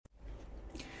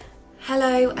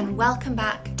Hello and welcome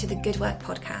back to the Good Work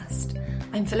podcast.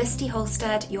 I'm Felicity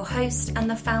Holstead, your host and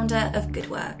the founder of Good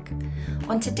Work.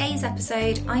 On today's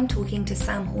episode, I'm talking to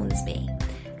Sam Hornsby.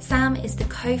 Sam is the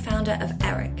co-founder of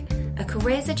Eric, a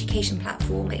careers education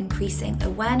platform increasing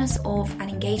awareness of and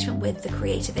engagement with the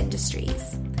creative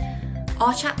industries.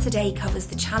 Our chat today covers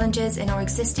the challenges in our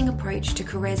existing approach to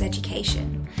careers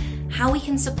education, how we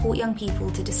can support young people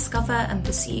to discover and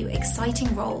pursue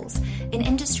exciting roles in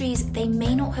industries they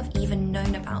may not have even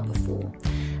known about before,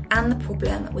 and the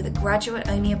problem with a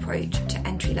graduate-only approach to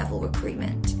entry-level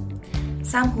recruitment.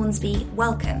 Sam Hornsby,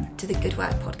 welcome to the Good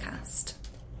Work podcast.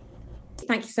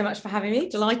 Thank you so much for having me.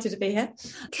 Delighted to be here.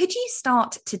 Could you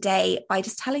start today by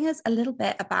just telling us a little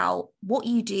bit about what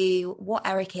you do, what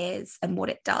Eric is, and what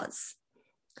it does?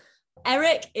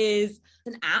 Eric is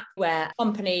an app where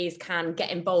companies can get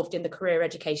involved in the career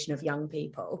education of young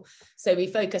people. So we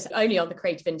focus only on the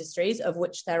creative industries, of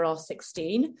which there are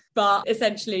 16. But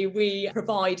essentially, we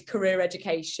provide career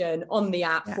education on the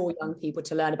app for young people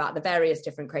to learn about the various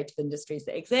different creative industries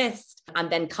that exist.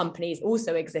 And then companies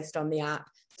also exist on the app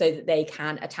so that they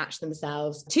can attach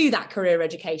themselves to that career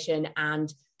education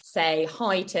and say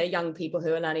hi to young people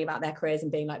who are learning about their careers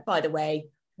and being like, by the way,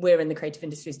 we're in the creative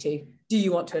industries too. Do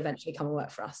you want to eventually come and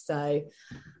work for us? So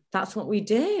that's what we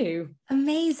do.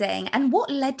 Amazing. And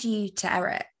what led you to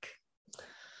Eric?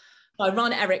 I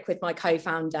run Eric with my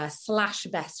co-founder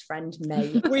 / best friend,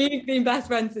 May. We've been best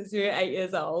friends since we were 8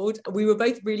 years old. We were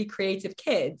both really creative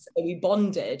kids. We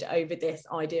bonded over this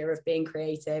idea of being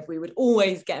creative. We would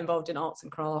always get involved in arts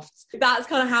and crafts. That's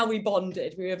kind of how we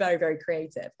bonded. We were very, very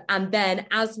creative. And then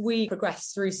as we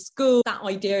progressed through school, that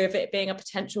idea of it being a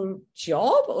potential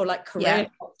job or like career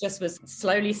just was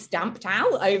slowly stamped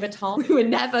out over time. We were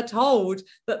never told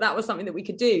that that was something that we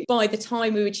could do. By the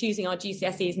time we were choosing our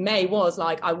GCSEs, May was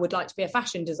like, I would like to be a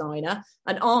fashion designer.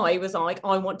 And I was like,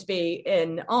 I want to be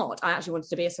in art. I actually wanted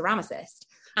to be a ceramicist.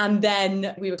 And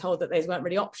then we were told that those weren't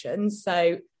really options.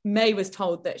 So May was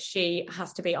told that she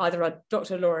has to be either a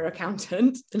doctor, lawyer, or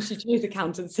accountant, and she chose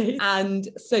accountancy. And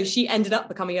so she ended up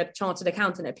becoming a chartered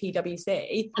accountant at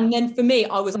PwC. And then for me,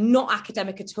 I was not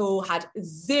academic at all, had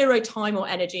zero time or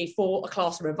energy for a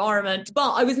classroom environment,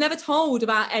 but I was never told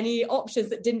about any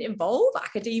options that didn't involve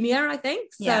academia, I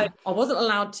think. So I wasn't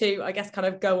allowed to, I guess, kind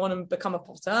of go on and become a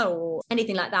potter or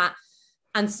anything like that.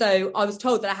 And so I was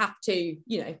told that I have to,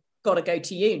 got to go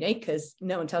to uni because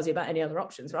no one tells you about any other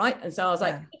options, right? And so I was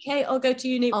like, okay, I'll go to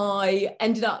uni. I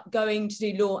ended up going to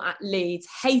do law at Leeds,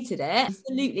 hated it,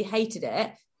 absolutely hated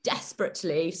it, desperate to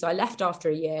leave. So I left after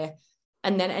a year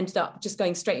and then ended up just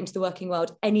going straight into the working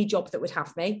world, any job that would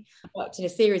have me. I worked in a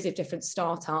series of different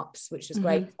startups, which was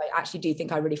great. I actually do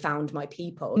think I really found my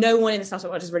people. No one in the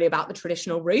startup world is really about the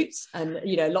traditional routes. And,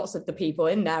 lots of the people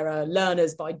in there are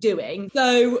learners by doing.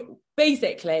 So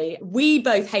basically, we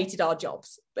both hated our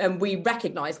jobs and we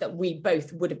recognized that we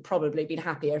both would have probably been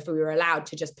happier if we were allowed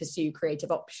to just pursue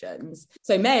creative options.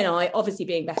 So May and I, obviously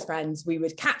being best friends, we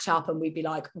would catch up and we'd be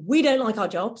like, we don't like our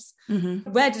jobs.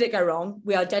 Where did it go wrong?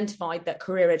 We identified that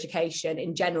career education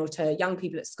in general to young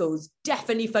people at schools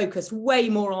definitely focused way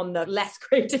more on the less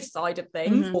creative side of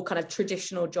things or kind of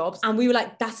traditional jobs. And we were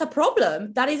like, that's a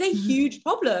problem. That is a huge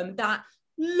problem that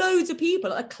loads of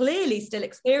people are clearly still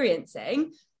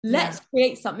experiencing. Let's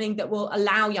create something that will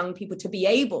allow young people to be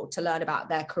able to learn about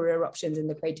their career options in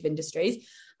the creative industries.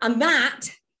 And that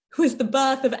was the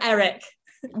birth of Eric.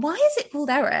 Why is it called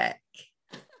Eric?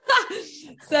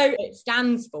 So it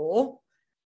stands for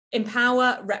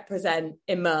empower, represent,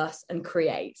 immerse, and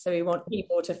create. So we want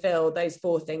people to feel those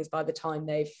 4 things by the time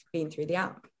they've been through the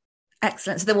app.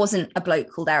 Excellent. So there wasn't a bloke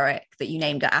called Eric that you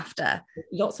named it after?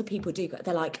 Lots of people do.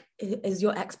 They're like, is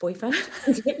your ex-boyfriend?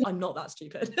 I'm not that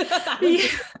stupid. That was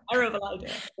a terrible idea.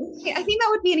 I think that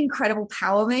would be an incredible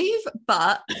power move,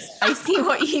 but I see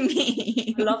what you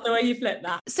mean. I love the way you flip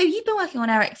that. So you've been working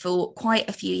on Eric for quite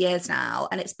a few years now,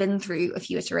 and it's been through a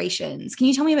few iterations. Can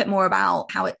you tell me a bit more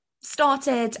about how it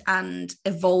started and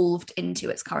evolved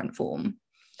into its current form?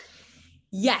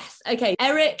 Yes. Okay.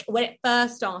 Eric, when it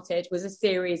first started, was a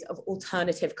series of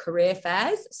alternative career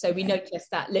fairs. So we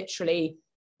noticed that literally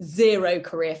 0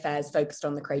 career fairs focused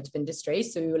on the creative industry.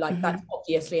 So we were like, that's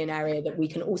obviously an area that we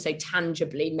can also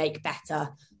tangibly make better,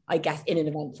 I guess, in an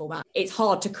event format. It's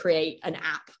hard to create an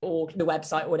app or the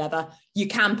website or whatever. You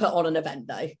can put on an event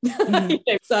though.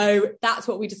 So that's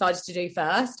what we decided to do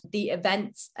first. The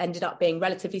events ended up being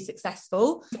relatively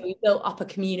successful. So we built up a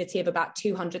community of about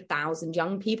 200,000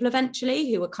 young people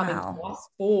eventually who were coming to us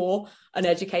for an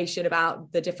education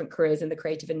about the different careers in the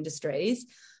creative industries.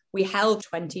 We held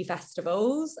 20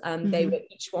 festivals and they were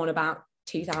each one about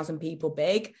 2,000 people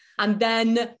big. And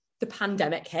then the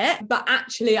pandemic hit. But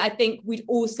actually, I think we'd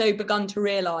also begun to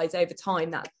realize over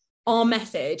time that our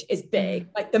message is big.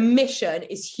 Like the mission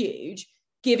is huge.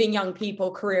 Giving young people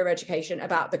career education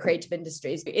about the creative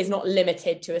industries is not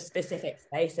limited to a specific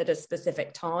space at a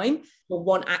specific time. We'll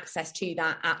want access to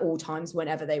that at all times,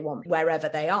 whenever they want, wherever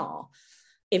they are.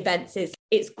 Events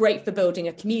it's great for building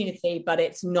a community, but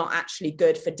it's not actually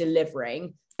good for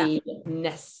delivering the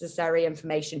necessary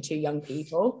information to young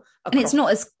people. And it's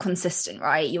not as consistent,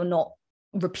 right? You're not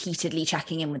repeatedly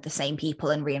checking in with the same people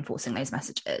and reinforcing those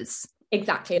messages.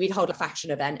 Exactly. We'd hold a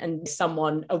fashion event and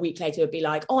someone a week later would be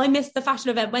like, oh, I missed the fashion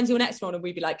event. When's your next one? And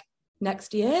we'd be like,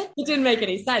 next year? It didn't make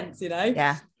any sense, you know?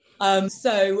 Yeah.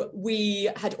 So we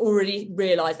had already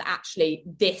realized that actually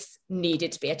this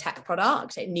needed to be a tech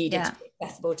product. It needed to be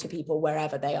accessible to people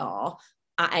wherever they are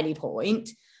at any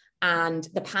point. And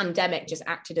the pandemic just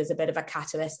acted as a bit of a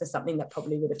catalyst for something that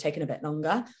probably would have taken a bit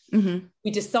longer.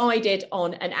 We decided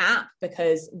on an app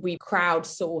because we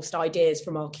crowdsourced ideas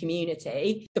from our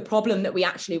community. The problem that we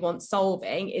actually want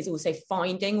solving is also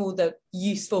finding all the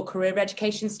useful career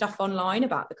education stuff online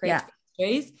about the creative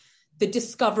industries. The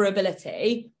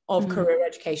discoverability of career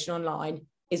education online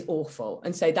is awful.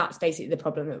 And so that's basically the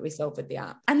problem that we solve with the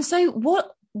app. And so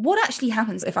what actually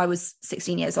happens if I was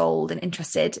 16 years old and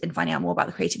interested in finding out more about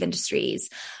the creative industries?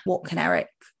 What can Eric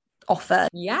offer?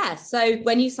 Yeah, so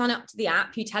when you sign up to the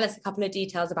app, you tell us a couple of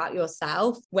details about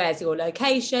yourself. Where's your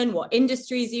location? What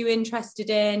industries are you interested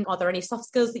in? Are there any soft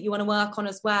skills that you want to work on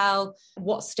as well?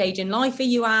 What stage in life are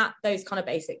you at? Those kind of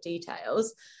basic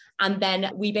details. And then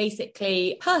we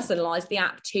basically personalize the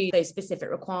app to those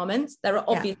specific requirements. There are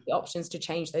obviously options to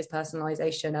change those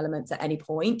personalization elements at any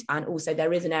point. And also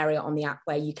there is an area on the app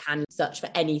where you can search for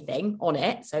anything on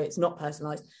it. So it's not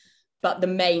personalized. But the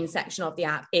main section of the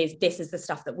app is this is the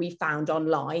stuff that we found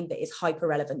online that is hyper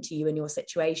relevant to you and your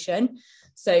situation.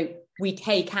 So we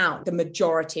take out the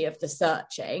majority of the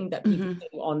searching that people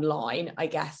do online. I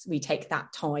guess we take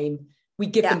that time, we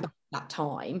give them back that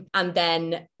time. And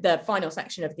then the final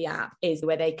section of the app is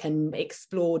where they can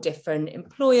explore different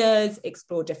employers,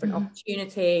 explore different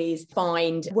opportunities,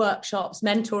 find workshops,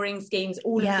 mentoring schemes,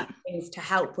 all of these things to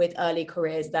help with early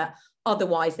careers that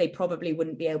otherwise they probably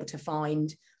wouldn't be able to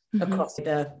find across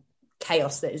the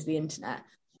chaos that is the internet.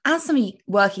 As somebody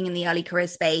working in the early career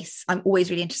space, I'm always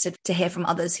really interested to hear from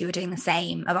others who are doing the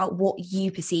same about what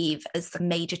you perceive as the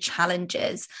major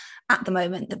challenges at the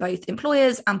moment that both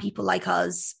employers and people like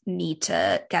us need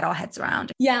to get our heads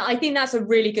around. Yeah, I think that's a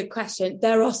really good question.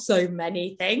 There are so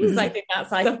many things. I think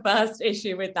that's like the first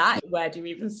issue with that. Where do you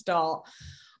even start?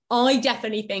 I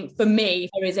definitely think for me,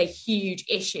 there is a huge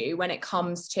issue when it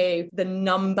comes to the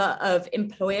number of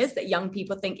employers that young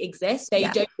people think exist. They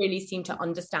don't really seem to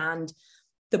understand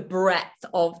the breadth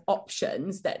of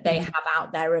options that they have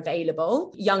out there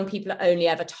available. Young people are only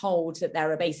ever told that there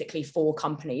are basically 4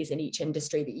 companies in each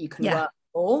industry that you can work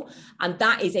for. And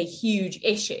that is a huge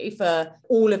issue for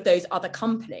all of those other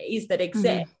companies that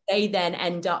exist. They then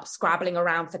end up scrabbling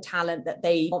around for talent that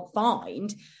they can't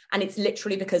find. And it's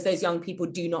literally because those young people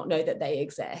do not know that they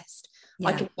exist.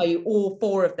 I can tell you all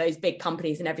 4 of those big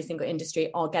companies in every single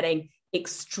industry are getting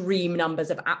extreme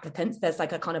numbers of applicants. There's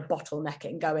like a kind of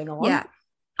bottlenecking going on.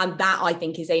 And that, I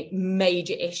think, is a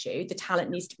major issue. The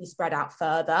talent needs to be spread out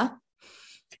further.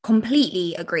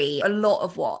 Completely agree. A lot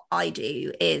of what I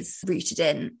do is rooted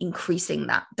in increasing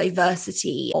that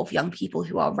diversity of young people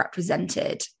who are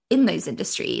represented in those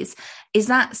industries. Is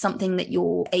that something that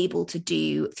you're able to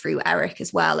do through Eric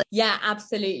as well? Yeah,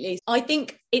 absolutely. I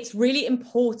think it's really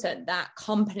important that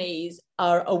companies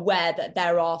are aware that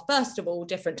there are, first of all,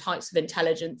 different types of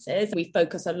intelligences. We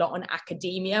focus a lot on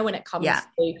academia when it comes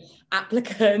to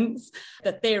applicants.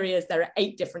 The theory is there are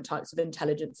 8 different types of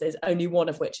intelligences, only one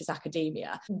of which is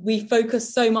academia. We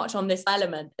focus so much on this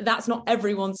element. That's not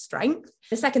everyone's strength.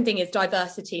 The second thing is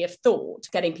diversity of thought,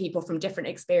 getting people from different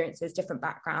experiences, different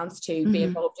backgrounds to be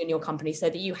involved in your company so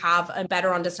that you have a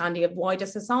better understanding of wider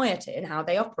society and how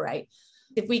they operate.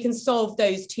 If we can solve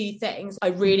those 2 things, I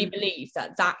really believe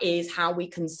that that is how we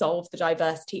can solve the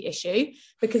diversity issue,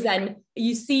 because then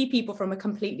you see people from a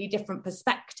completely different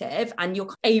perspective and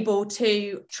you're able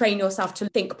to train yourself to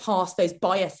think past those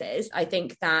biases. I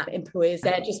think that employers,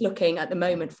 they're just looking at the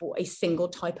moment for a single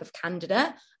type of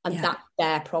candidate, and that's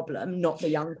their problem, not the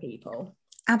young people.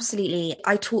 Absolutely.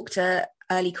 I talk to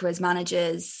early careers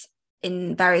managers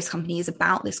in various companies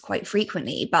about this quite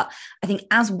frequently. But I think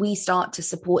as we start to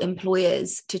support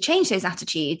employers to change those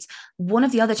attitudes, one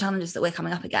of the other challenges that we're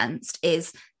coming up against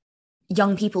is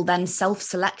young people then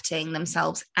self-selecting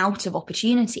themselves out of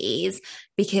opportunities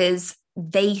because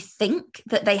they think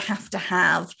that they have to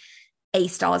have A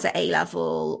stars at A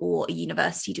level or a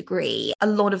university degree. A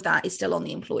lot of that is still on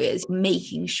the employers,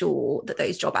 making sure that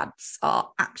those job ads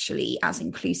are actually as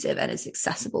inclusive and as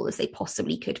accessible as they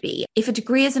possibly could be. If a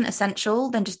degree isn't essential,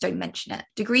 then just don't mention it.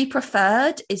 Degree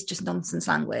preferred is just nonsense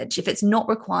language. If it's not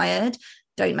required,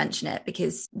 don't mention it,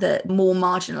 because the more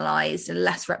marginalized and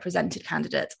less represented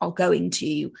candidates are going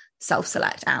to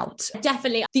self-select out.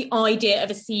 Definitely the idea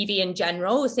of a CV in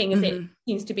general, seeing as it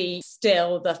seems to be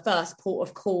still the first port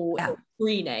of call for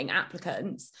screening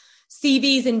applicants.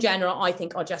 CVs in general, I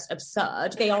think, are just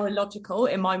absurd. They are illogical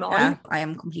in my mind. Yeah, I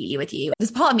am completely with you.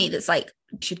 There's part of me that's like,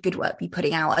 should Good Work be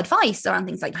putting out advice around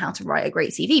things like how to write a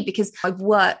great CV? Because I've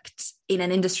worked in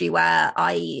an industry where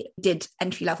I did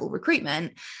entry-level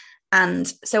recruitment.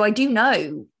 And so I do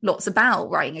know lots about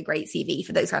writing a great CV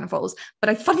for those kind of roles, but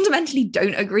I fundamentally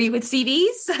don't agree with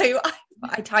CVs. So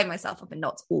I tie myself up in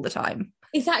knots all the time.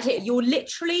 Exactly. You're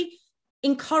literally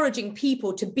encouraging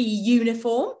people to be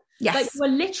uniform. Yes. Like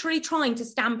we're literally trying to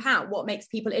stamp out what makes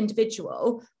people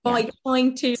individual by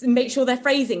trying to make sure they're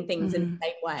phrasing things in the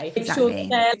same way, make sure that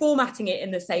they're formatting it in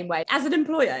the same way. As an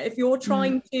employer, if you're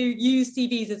trying to use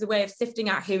CVs as a way of sifting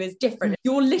out who is different,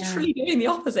 you're literally doing the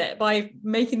opposite by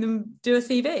making them do a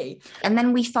CV. And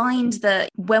then we find that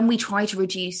when we try to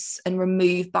reduce and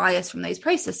remove bias from those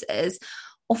processes,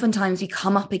 oftentimes we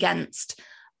come up against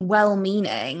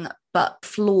well-meaning but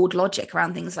flawed logic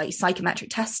around things like psychometric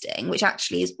testing, which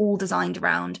actually is all designed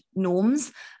around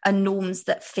norms and norms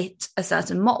that fit a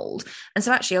certain mold. And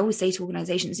so actually I always say to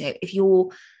organizations, you know, if you're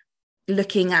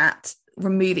looking at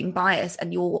removing bias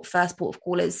and your first port of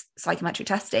call is psychometric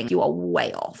testing, you are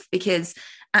way off, because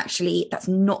actually that's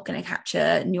not going to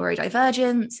capture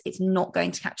neurodivergence. It's not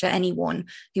going to capture anyone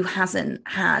who hasn't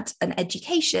had an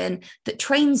education that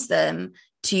trains them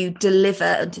to deliver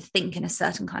and to think in a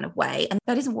certain kind of way. And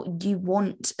that isn't what you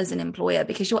want as an employer,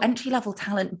 because your entry-level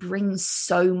talent brings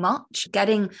so much.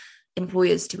 Getting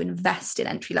employers to invest in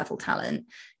entry-level talent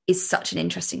is such an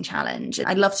interesting challenge. And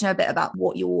I'd love to know a bit about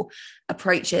what your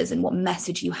approach is and what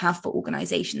message you have for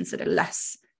organizations that are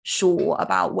less sure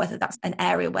about whether that's an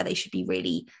area where they should be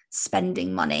really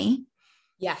spending money.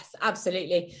 Yes,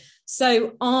 absolutely.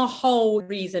 So our whole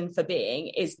reason for being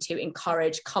is to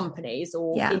encourage companies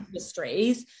or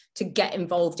industries to get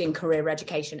involved in career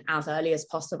education as early as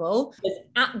possible. Because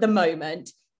at the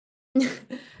moment,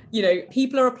 you know,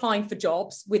 people are applying for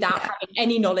jobs without having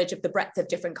any knowledge of the breadth of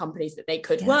different companies that they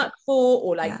could work for,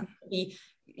 or like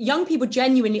young people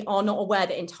genuinely are not aware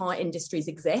that entire industries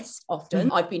exist often.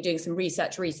 I've been doing some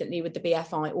research recently with the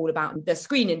BFI all about the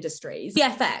screen industries.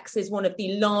 VFX is one of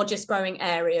the largest growing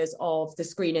areas of the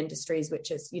screen industries,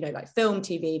 which is, you know, like film,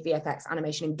 TV, VFX,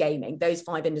 animation and gaming, those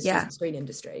 5 industries, screen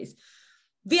industries.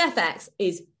 VFX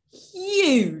is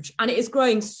huge and it is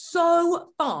growing so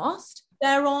fast.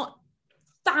 There are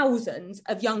thousands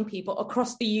of young people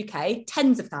across the UK,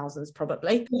 tens of thousands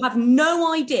probably, who have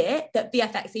no idea that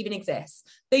VFX even exists.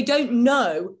 They don't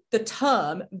know the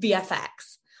term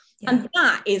VFX. And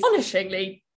that is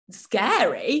astonishingly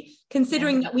scary,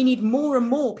 considering that we need more and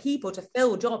more people to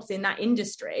fill jobs in that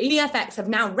industry. VFX have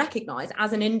now recognised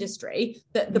as an industry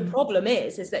that the problem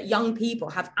is that young people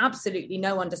have absolutely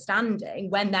no understanding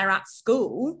when they're at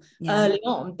school early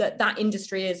on that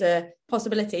industry is a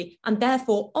possibility, and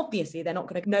therefore obviously they're not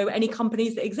going to know any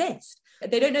companies that exist.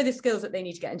 They don't know the skills that they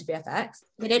need to get into VFX.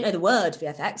 They don't know the word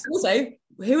VFX. Also,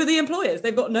 who are the employers?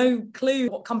 They've got no clue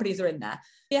what companies are in there.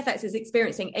 VFX is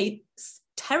experiencing a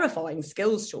terrifying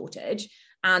skills shortage,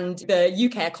 and the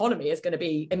UK economy is going to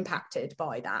be impacted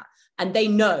by that. And they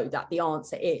know that the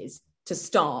answer is to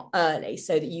start early,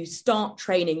 so that you start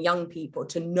training young people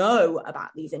to know about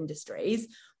these industries,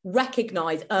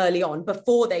 recognise early on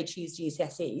before they choose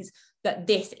GCSEs that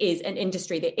this is an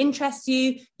industry that interests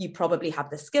you. You probably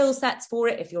have the skill sets for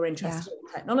it if you're interested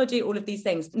in technology, all of these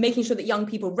things, making sure that young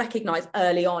people recognise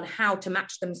early on how to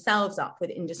match themselves up with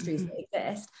industries that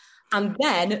exist. And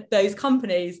then those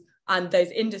companies and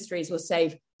those industries will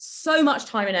save so much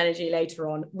time and energy later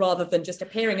on, rather than just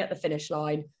appearing at the finish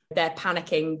line. They're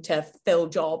panicking to fill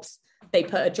jobs. They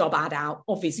put a job ad out.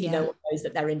 Obviously, no one knows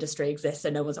that their industry exists, so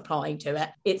no one's applying to it.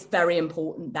 It's very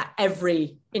important that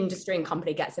every industry and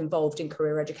company gets involved in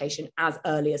career education as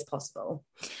early as possible.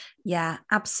 Yeah,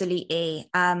 absolutely.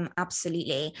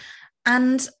 Absolutely.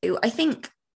 And I think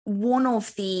one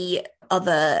of the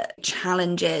other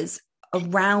challenges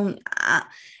around that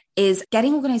is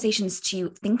getting organizations to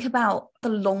think about the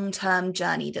long-term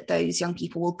journey that those young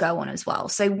people will go on as well.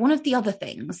 So one of the other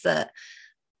things that,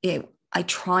 you know, I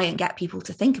try and get people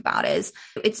to think about is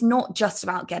it's not just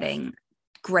about getting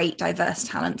great diverse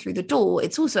talent through the door.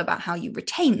 It's also about how you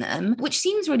retain them, which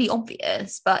seems really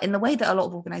obvious, but in the way that a lot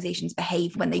of organizations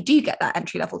behave when they do get that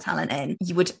entry-level talent in,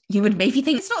 you would maybe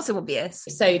think it's not so obvious.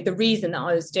 So the reason that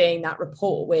I was doing that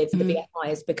report with the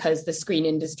BFI is because the screen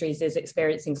industries is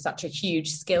experiencing such a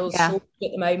huge skills shortage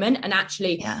at the moment. And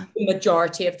actually the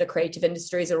majority of the creative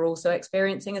industries are also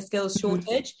experiencing a skills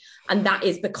shortage. And that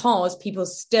is because people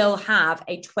still have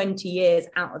a 20 years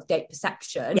out of date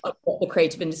perception of what the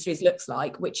creative industries looks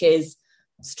like, which is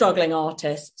struggling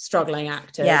artists, struggling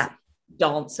actors,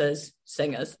 dancers,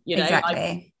 singers, you know.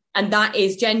 Exactly. And that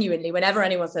is genuinely, whenever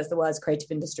anyone says the words creative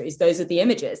industries, those are the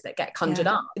images that get conjured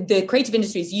up. The creative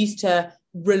industries used to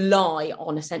rely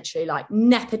on essentially like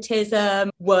nepotism,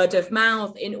 word of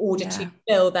mouth in order to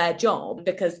fill their job,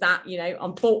 because that, you know,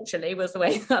 unfortunately was the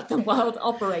way that the world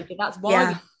operated. That's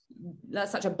why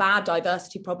that's such a bad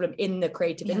diversity problem in the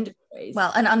creative industries.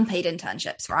 Well, and unpaid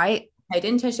internships, right? Paid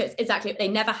internships, exactly. They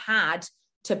never had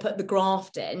to put the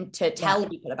graft in to tell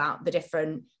people about the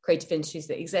different creative industries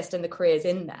that exist and the careers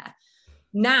in there.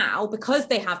 Now, because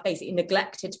they have basically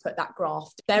neglected to put that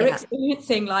graft, they're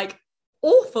experiencing like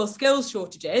awful skills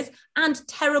shortages and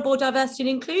terrible diversity and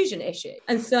inclusion issues.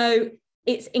 And so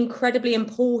it's incredibly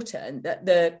important that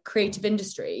the creative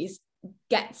industries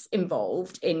gets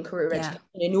involved in career education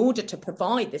in order to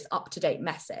provide this up-to-date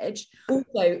message.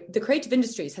 Also, the creative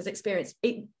industries has experienced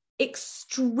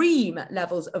extreme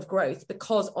levels of growth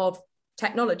because of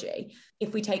technology.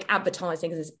 If we take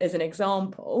advertising as an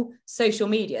example, social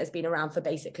media has been around for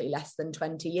basically less than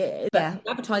 20 years. But the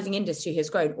advertising industry has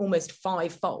grown almost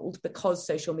fivefold because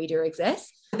social media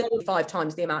exists. There are 5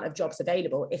 times the amount of jobs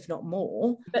available, if not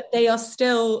more, but they are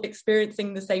still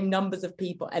experiencing the same numbers of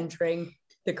people entering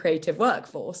the creative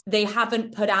workforce. They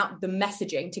haven't put out the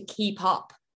messaging to keep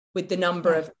up with the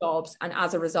number of jobs, and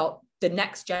as a result, the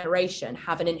next generation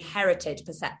have an inherited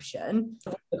perception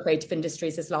of what the creative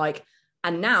industries is like,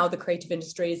 and now the creative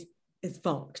industries is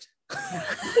fucked.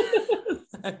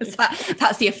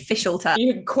 That's the official term.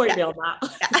 You can quote me on that.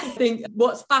 I think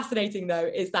what's fascinating though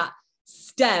is that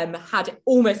STEM had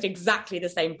almost exactly the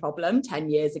same problem 10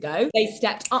 years ago. They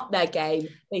stepped up their game.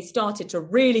 They started to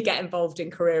really get involved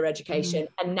in career education,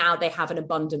 and now they have an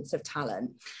abundance of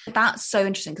talent. That's so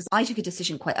interesting, because I took a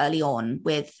decision quite early on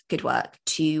with Good Work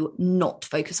to not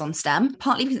focus on STEM,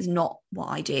 partly because it's not what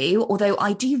I do, although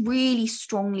I do really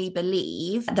strongly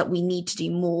believe that we need to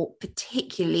do more,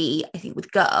 particularly I think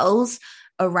with girls,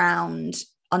 around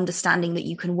understanding that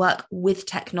you can work with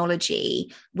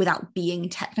technology without being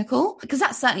technical, because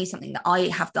that's certainly something that I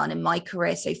have done in my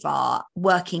career so far,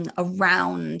 working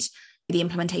around the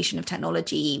implementation of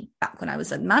technology back when I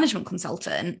was a management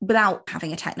consultant without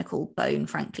having a technical bone,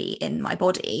 frankly, in my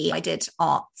body. I did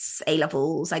arts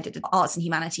A-levels, I did an arts and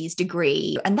humanities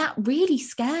degree, and that really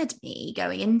scared me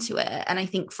going into it. And I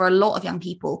think for a lot of young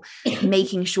people,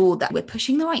 making sure that we're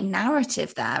pushing the right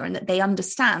narrative there, and that they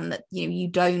understand that, you know, you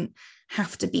don't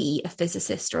have to be a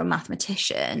physicist or a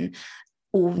mathematician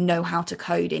or know how to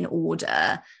code in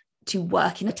order to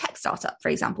work in a tech startup, for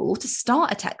example, or to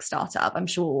start a tech startup. I'm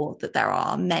sure that there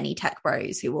are many tech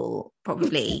bros who will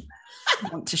probably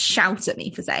want to shout at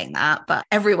me for saying that, but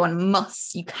everyone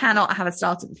must. You cannot have a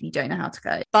startup if you don't know how to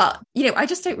code. But, you know, I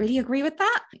just don't really agree with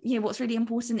that. You know, what's really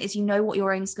important is you know what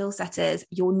your own skill set is.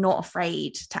 You're not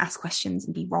afraid to ask questions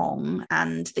and be wrong,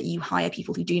 and that you hire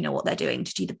people who do know what they're doing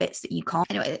to do the bits that you can't.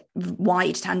 Anyway,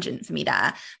 wide tangent for me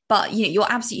there. But, you know,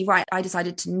 you're absolutely right. I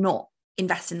decided to not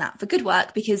invest in that for Good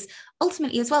Work, because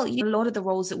ultimately as well, you know, a lot of the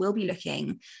roles that we'll be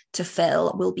looking to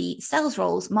fill will be sales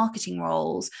roles, marketing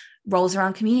roles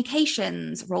around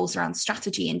communications, roles around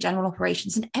strategy and general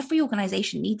operations, and every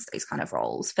organization needs those kind of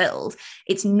roles filled.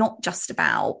 It's not just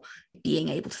about being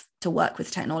able to work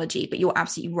with technology, but you're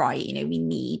absolutely right. You know, we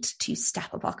need to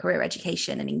step up our career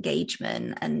education and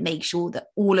engagement and make sure that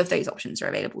all of those options are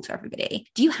available to everybody.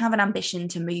 Do you have an ambition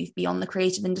to move beyond the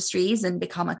creative industries and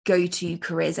become a go-to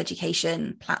careers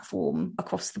education platform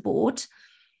across the board?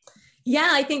 Yeah,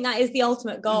 I think that is the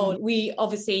ultimate goal. We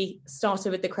obviously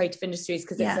started with the creative industries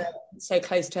because it's so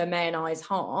close to May and I's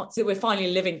heart. So we're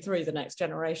finally living through the next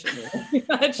generation.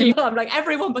 Actually, I'm like,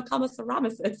 everyone become a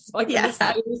ceramicist. So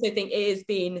I also think it has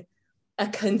been a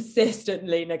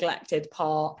consistently neglected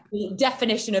part. The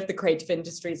definition of the creative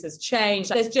industries has changed.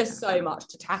 There's just so much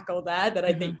to tackle there that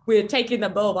I think we're taking the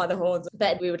bull by the horns,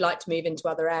 but we would like to move into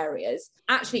other areas.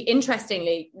 Actually,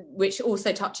 interestingly, which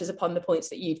also touches upon the points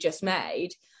that you've just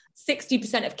made,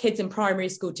 60% of kids in primary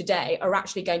school today are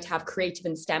actually going to have creative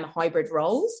and STEM hybrid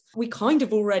roles. We kind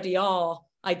of already are,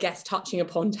 I guess, touching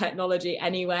upon technology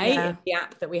anyway in the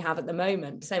app that we have at the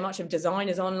moment. So much of design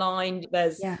is online.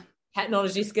 There's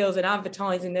technology skills in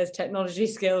advertising, there's technology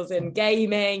skills in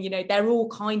gaming, they're all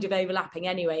kind of overlapping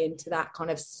anyway into that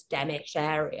kind of STEM-ish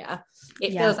area.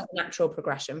 It feels like a natural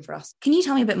progression for us. Can you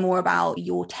tell me a bit more about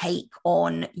your take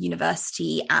on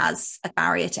university as a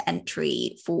barrier to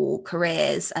entry for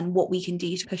careers, and what we can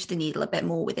do to push the needle a bit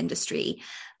more with industry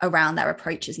around their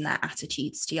approaches and their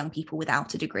attitudes to young people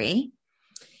without a degree?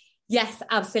 Yes,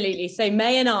 absolutely. So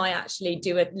May and I actually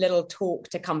do a little talk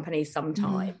to companies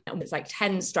sometime. It's like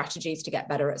 10 strategies to get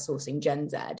better at sourcing Gen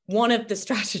Z. One of the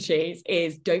strategies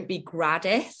is don't be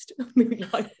graddist. We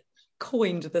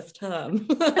coined this term.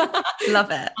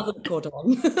 Love it. Hasn't caught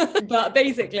on. But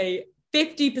basically,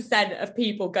 50% of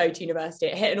people go to university.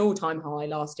 It hit an all-time high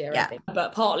last year, I think.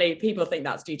 But partly people think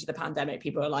that's due to the pandemic.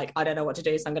 People are like, I don't know what to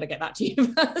do, so I'm going to get back to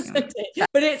university. Yeah.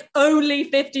 But it's only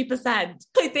 50%.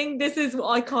 I think this is what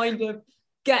I kind of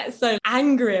get so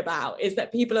angry about, is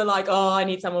that people are like, oh, I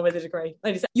need someone with a degree.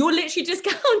 You're literally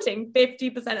discounting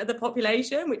 50% of the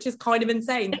population, which is kind of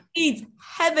insane. It feeds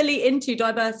heavily into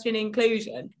diversity and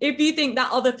inclusion. If you think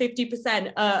that other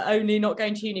 50% are only not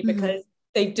going to uni because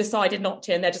they've decided not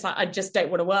to, and they're just like, I just don't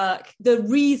want to work. The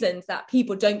reasons that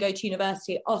people don't go to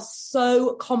university are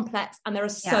so complex, and there are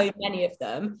so many of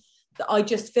them, that I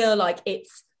just feel like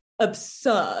it's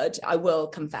absurd. I will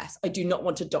confess, I do not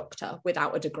want a doctor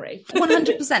without a degree.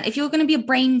 100%. If you're going to be a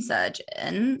brain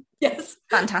surgeon, yes,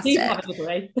 fantastic. Have a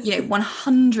degree.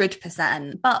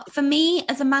 100%. But for me,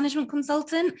 as a management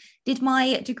consultant, did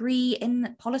my degree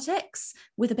in politics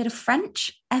with a bit of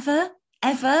French ever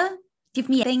give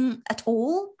me anything at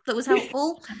all that was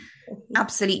helpful?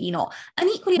 Absolutely not. And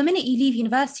equally, the minute you leave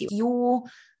university, your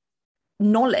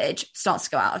knowledge starts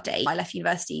to go out of date. I left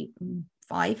university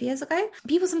 5 years ago.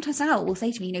 People sometimes now will say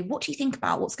to me, what do you think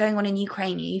about what's going on in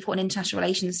Ukraine? You've got an international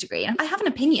relations degree. And I have an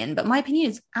opinion, but my opinion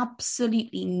is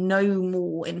absolutely no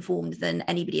more informed than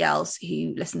anybody else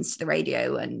who listens to the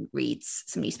radio and reads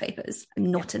some newspapers. I'm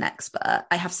not an expert.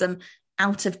 I have some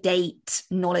out of date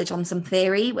knowledge on some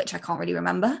theory, which I can't really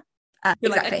remember. Exactly.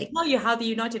 Like, I can tell you how the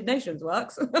United Nations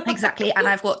works. Exactly. And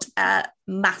I've got a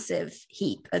massive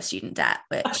heap of student debt,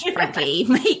 which frankly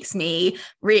makes me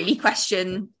really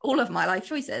question all of my life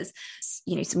choices.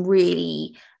 Some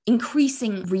really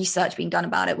increasing research being done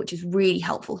about it, which is really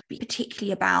helpful,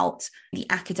 particularly about the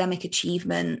academic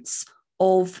achievements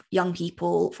of young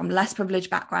people from less privileged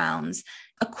backgrounds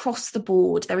across the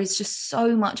board. There is just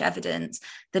so much evidence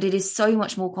that it is so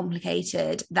much more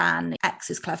complicated than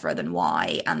X is cleverer than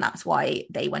Y, and that's why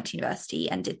they went to university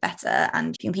and did better.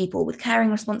 And young people with caring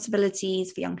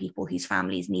responsibilities, for young people whose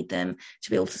families need them to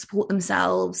be able to support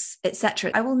themselves,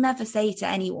 etc. I will never say to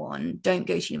anyone, don't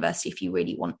go to university if you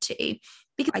really want to,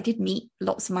 because I did meet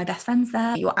lots of my best friends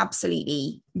there. You're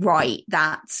absolutely right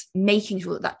that making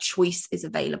sure that choice is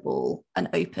available and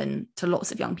open to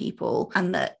lots of young people,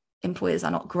 and that employers are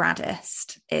not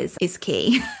graddist is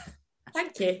key.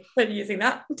 Thank you for using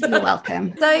that. You're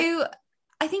welcome. So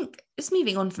I think just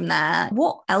moving on from there,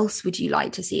 what else would you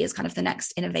like to see as kind of the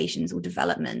next innovations or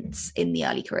developments in the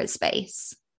early careers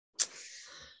space?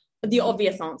 The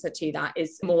obvious answer to that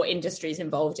is more industries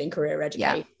involved in career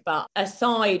education. Yeah. But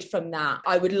aside from that,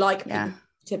 I would like people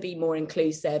to be more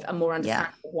inclusive and more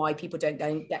understanding of why people don't go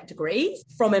and get degrees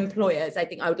from employers. I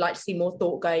think I would like to see more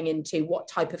thought going into what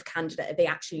type of candidate are they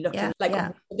actually looking at,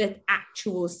 the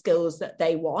actual skills that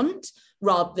they want,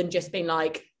 rather than just being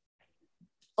like,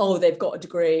 oh, they've got a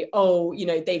degree, oh,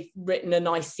 they've written a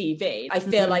nice CV. I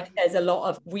feel like there's a lot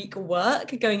of weak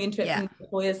work going into it from the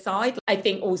employer's side. I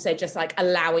think also just like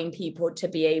allowing people to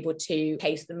be able to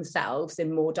case themselves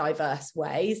in more diverse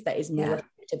ways that is more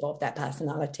reflective of their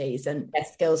personalities and their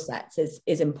skill sets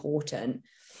is important.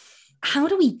 How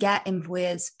do we get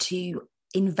employers to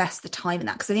invest the time in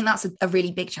that? Because I think that's a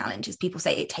really big challenge, is people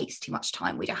say it takes too much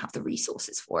time, we don't have the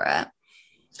resources for it.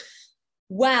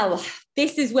 Well,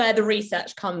 this is where the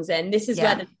research comes in. This is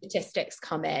where the statistics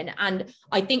come in. And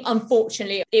I think,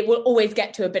 unfortunately, it will always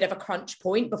get to a bit of a crunch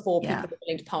point before people are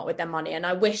willing to part with their money. And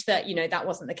I wish that, that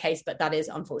wasn't the case, but that is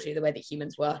unfortunately the way that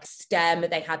humans work. STEM,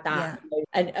 they had that,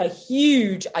 and a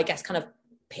huge, I guess, kind of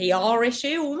PR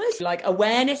issue, almost like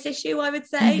awareness issue, I would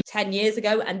say, 10 years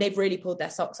ago. And they've really pulled their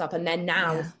socks up, and they're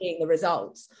now seeing the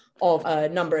results of a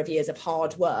number of years of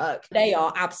hard work. They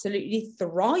are absolutely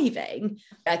thriving.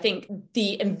 I think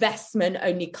the investment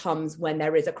only comes when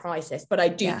there is a crisis, but I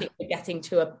do think we're getting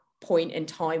to a point in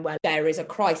time where there is a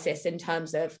crisis in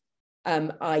terms of,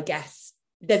 I guess,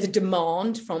 there's a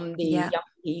demand from the young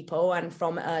people and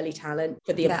from early talent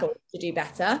for the employers to do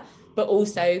better, but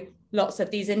also lots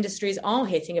of these industries are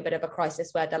hitting a bit of a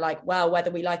crisis where they're like, well, whether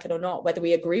we like it or not, whether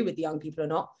we agree with the young people or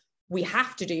not, we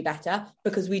have to do better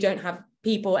because we don't have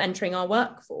people entering our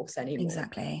workforce anymore.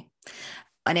 Exactly.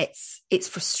 And it's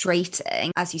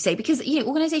frustrating, as you say, because, you know,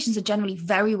 organizations are generally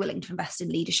very willing to invest in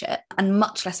leadership and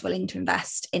much less willing to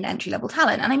invest in entry-level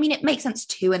talent. And I mean, it makes sense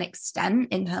to an extent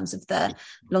in terms of the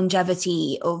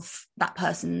longevity of that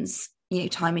person's, you know,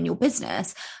 time in your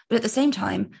business. But at the same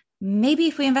time, maybe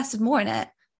if we invested more in it,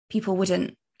 people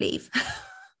wouldn't leave.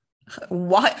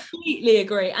 What? Completely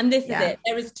agree. And this is it.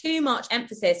 There is too much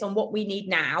emphasis on what we need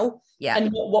now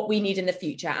and what we need in the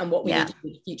future and what we need to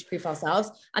do to future-proof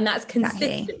ourselves. And that's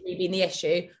consistently been the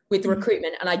issue with the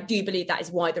recruitment. And I do believe that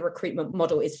is why the recruitment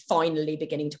model is finally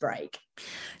beginning to break.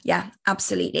 Yeah,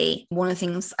 absolutely. One of the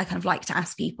things I kind of like to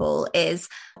ask people is,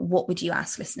 what would you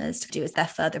ask listeners to do as their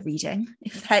further reading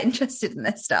if they're interested in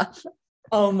this stuff?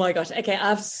 Oh my gosh. Okay. I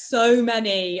have so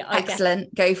many.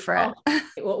 Excellent. Go for it.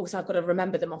 Well, also, I've got to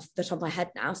remember them off the top of my head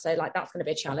now. So like, that's going to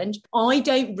be a challenge. I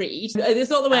don't read. It's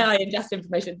not the way I ingest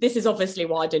information. This is obviously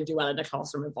why I didn't do well in a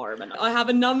classroom environment. I have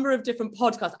a number of different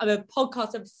podcasts. I'm a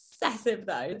podcast obsessive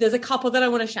though. There's a couple that I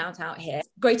want to shout out here.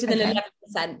 Greater Than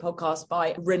 11% podcast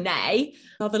by Renee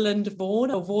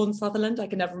Vaughan Sutherland. I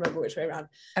can never remember which way around.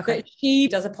 But she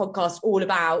does a podcast all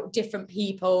about different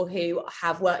people who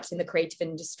have worked in the creative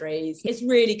industries. It's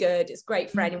really good. It's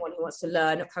great for anyone who wants to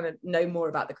learn, kind of know more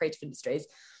about the creative industries.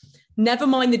 Never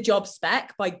Mind the Job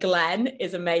Spec by Glenn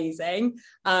is amazing.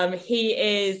 He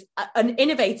is an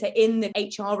innovator in the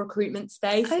HR recruitment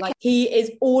space. Like, he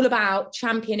is all about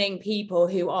championing people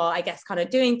who are, I guess, kind of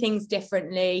doing things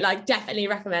differently. Like, definitely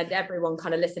recommend everyone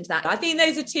kind of listen to that. I think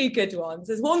those are two good ones.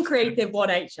 There's one creative, one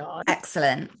HR.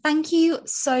 Excellent. Thank you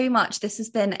so much. This has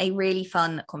been a really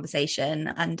fun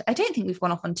conversation. And I don't think we've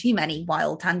gone off on too many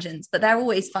wild tangents, but they're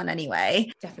always fun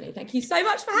anyway. Definitely. Thank you so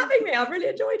much for having me. I've really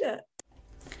enjoyed it.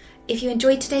 If you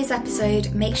enjoyed today's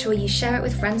episode, make sure you share it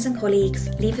with friends and colleagues,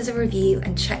 leave us a review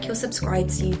and check your subscribe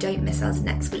so you don't miss us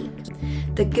next week.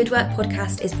 The Good Work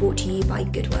podcast is brought to you by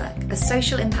Good Work, a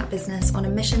social impact business on a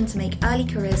mission to make early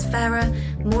careers fairer,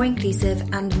 more inclusive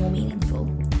and more meaningful.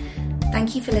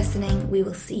 Thank you for listening. We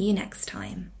will see you next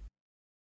time.